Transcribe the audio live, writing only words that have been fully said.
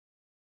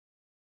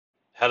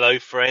Hello,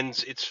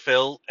 friends. It's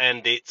Phil,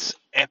 and it's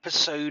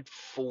episode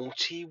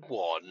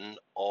 41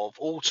 of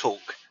All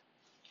Talk.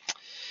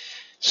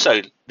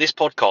 So, this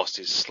podcast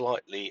is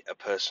slightly a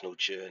personal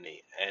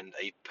journey and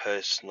a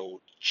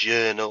personal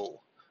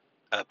journal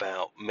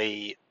about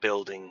me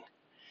building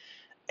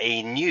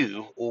a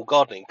new All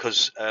Gardening.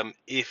 Because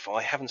if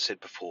I haven't said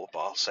before, but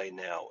I'll say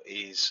now,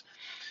 is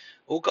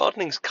All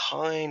Gardening's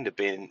kind of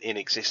been in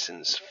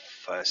existence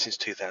since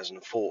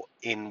 2004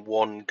 in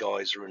one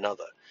guise or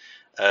another.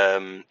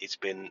 It's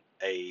been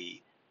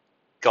a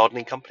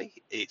gardening company.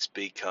 It's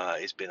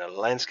been a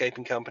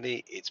landscaping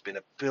company. It's been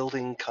a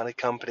building kind of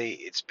company.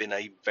 It's been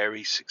a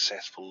very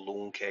successful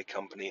lawn care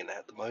company, and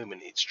at the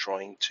moment, it's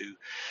trying to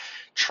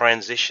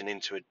transition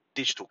into a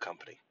digital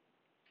company.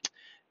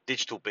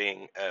 Digital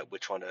being,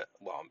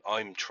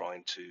 I'm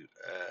trying to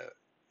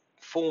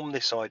form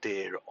this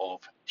idea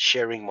of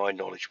sharing my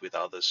knowledge with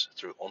others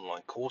through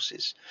online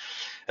courses.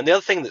 And the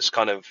other thing that's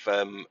kind of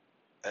uh,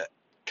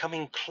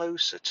 coming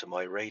closer to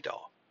my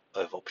radar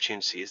of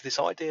opportunity is this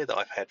idea that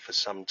I've had for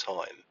some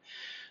time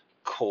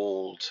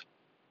called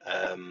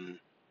um,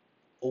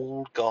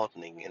 All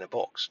Gardening in a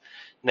Box.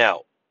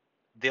 Now,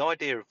 the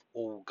idea of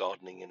All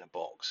Gardening in a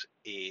Box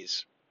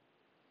is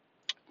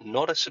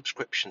not a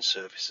subscription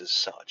service as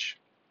such,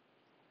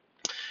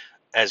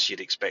 as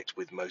you'd expect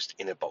with most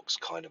in a box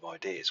kind of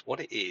ideas. What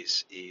it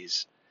is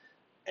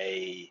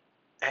a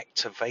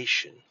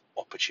activation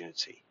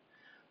opportunity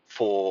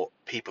for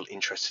people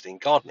interested in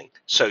gardening.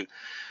 So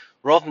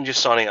rather than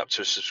just signing up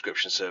to a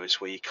subscription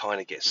service where you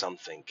kind of get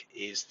something,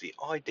 is the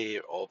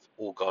idea of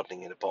All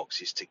Gardening in a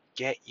Box is to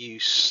get you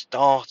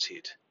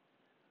started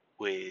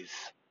with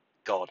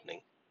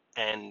gardening.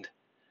 And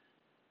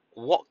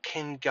what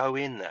can go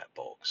in that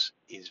box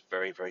is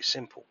very, very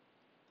simple.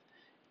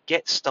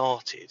 Get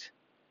started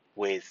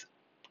with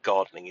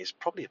gardening is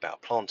probably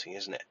about planting,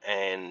 isn't it?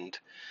 And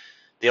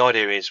the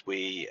idea is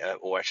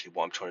or actually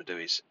what I'm trying to do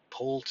is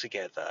pull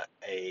together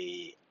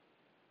a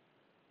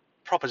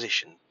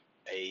proposition,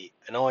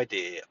 an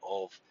idea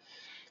of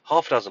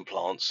half a dozen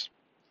plants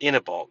in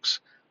a box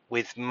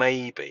with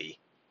maybe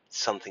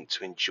something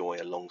to enjoy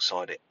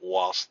alongside it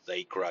whilst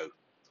they grow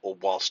or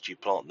whilst you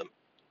plant them.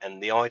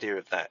 And the idea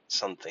of that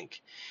something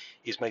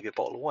is maybe a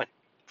bottle of wine,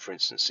 for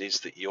instance,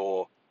 is that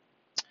you're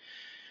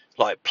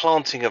like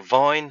planting a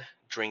vine,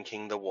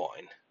 drinking the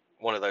wine,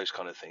 one of those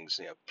kind of things.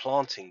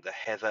 Planting the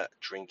heather,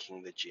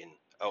 drinking the gin.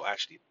 Oh,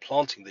 actually,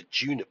 planting the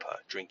juniper,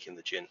 drinking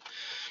the gin,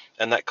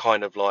 and that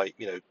kind of like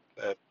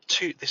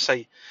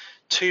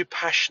two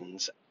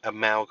passions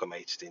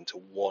amalgamated into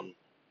one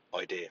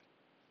idea.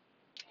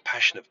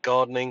 Passion of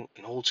gardening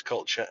and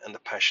horticulture, and the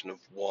passion of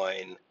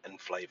wine and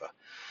flavour.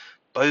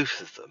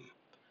 Both of them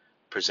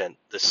present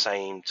the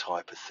same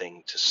type of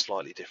thing to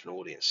slightly different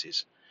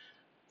audiences.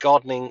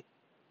 Gardening,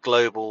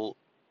 global,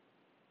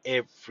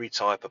 every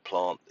type of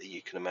plant that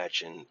you can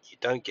imagine. You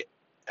don't get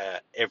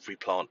every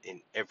plant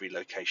in every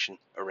location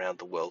around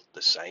the world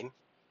the same.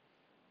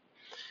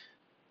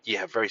 You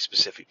have very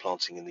specific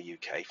planting in the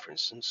UK, for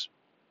instance,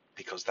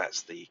 because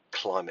that's the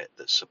climate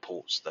that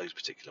supports those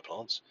particular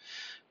plants.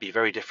 Be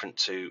very different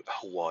to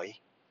Hawaii,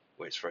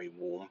 where it's very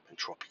warm and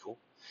tropical.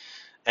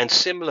 And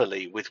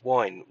similarly with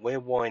wine, where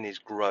wine is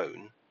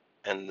grown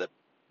and the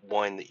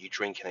wine that you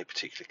drink in a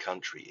particular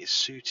country is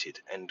suited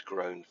and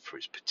grown for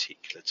its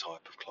particular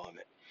type of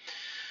climate.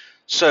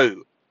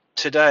 So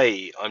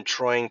today I'm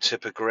trying to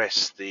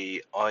progress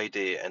the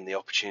idea and the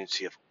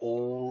opportunity of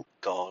all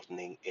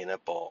gardening in a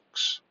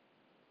box,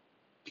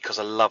 because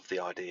I love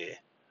the idea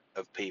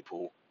of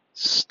people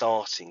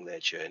starting their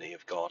journey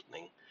of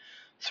gardening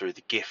through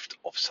the gift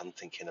of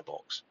something in a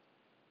box.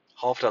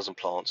 Half a dozen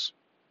plants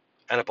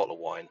and a bottle of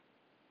wine.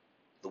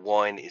 The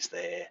wine is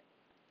there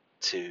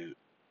to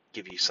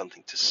give you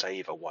something to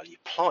savor while you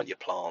plant your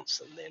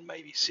plants, and then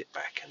maybe sit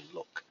back and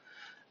look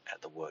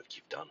at the work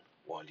you've done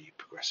while you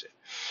progress it.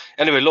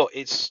 Anyway, look,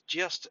 it's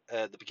just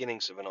the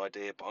beginnings of an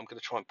idea, but I'm going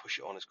to try and push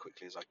it on as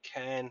quickly as I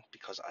can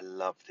because I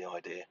love the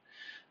idea.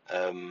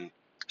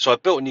 So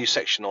I've built a new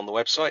section on the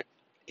website.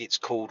 It's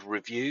called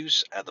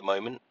reviews at the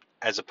moment,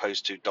 as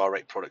opposed to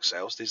direct product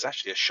sales. There's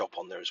actually a shop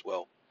on there as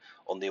well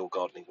on the All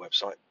Gardening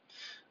website,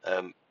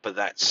 but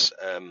that's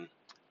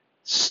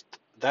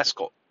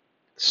got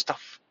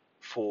stuff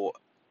for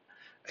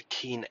a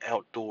keen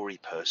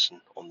outdoorsy person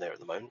on there at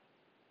the moment.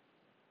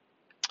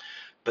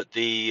 But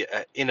the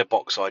inner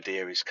box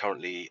idea is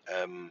currently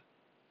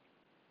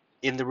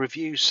in the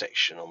review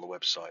section on the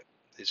website.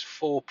 There's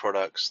 4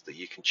 products that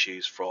you can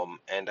choose from,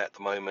 and at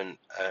the moment,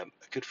 a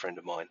good friend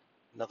of mine,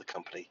 another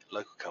company,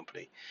 local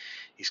company,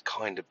 is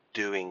kind of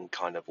doing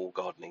All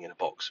Gardening in a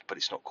Box, but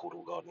it's not called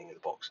All Gardening in a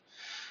Box.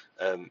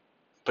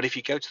 But if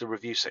you go to the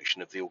review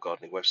section of the All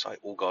Gardening website,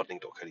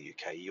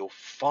 allgardening.co.uk, you'll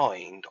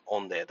find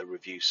on there the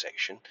review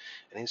section,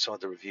 and inside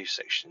the review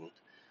section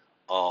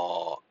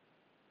are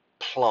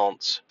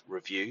plant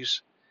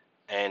reviews,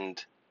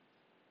 and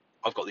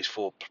I've got these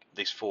four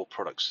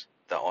products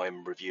that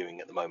I'm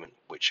reviewing at the moment,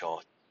 which are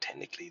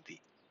technically the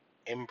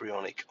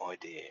embryonic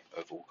idea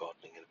of All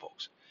Gardening in a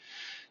Box.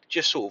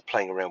 Just sort of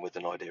playing around with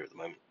an idea at the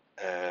moment,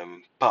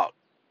 but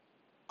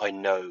I I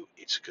know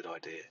it's a good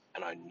idea,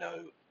 and I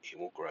know it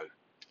will grow,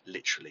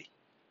 literally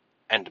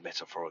and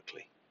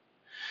metaphorically.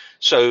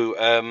 So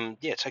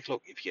yeah, take a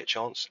look if you get a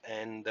chance,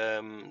 and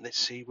let's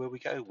see where we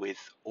go with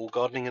All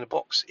Gardening in a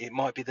Box. It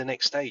might be the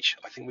next stage.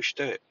 I think we should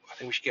do it. I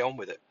think we should get on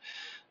with it.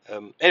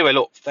 Anyway,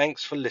 look,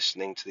 thanks for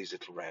listening to these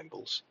little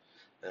rambles.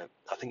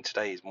 I think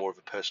today is more of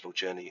a personal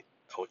journey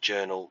or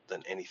journal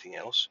than anything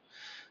else.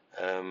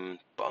 But I'm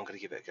going to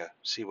give it a go,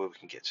 see where we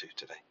can get to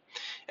today.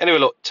 Anyway,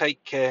 look,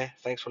 take care.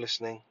 Thanks for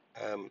listening.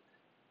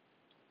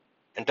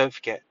 And don't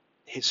forget,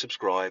 hit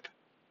subscribe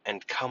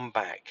and come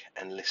back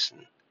and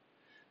listen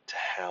to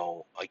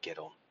how I get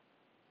on.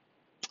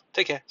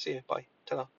 Take care. See you. Bye. Ta-da.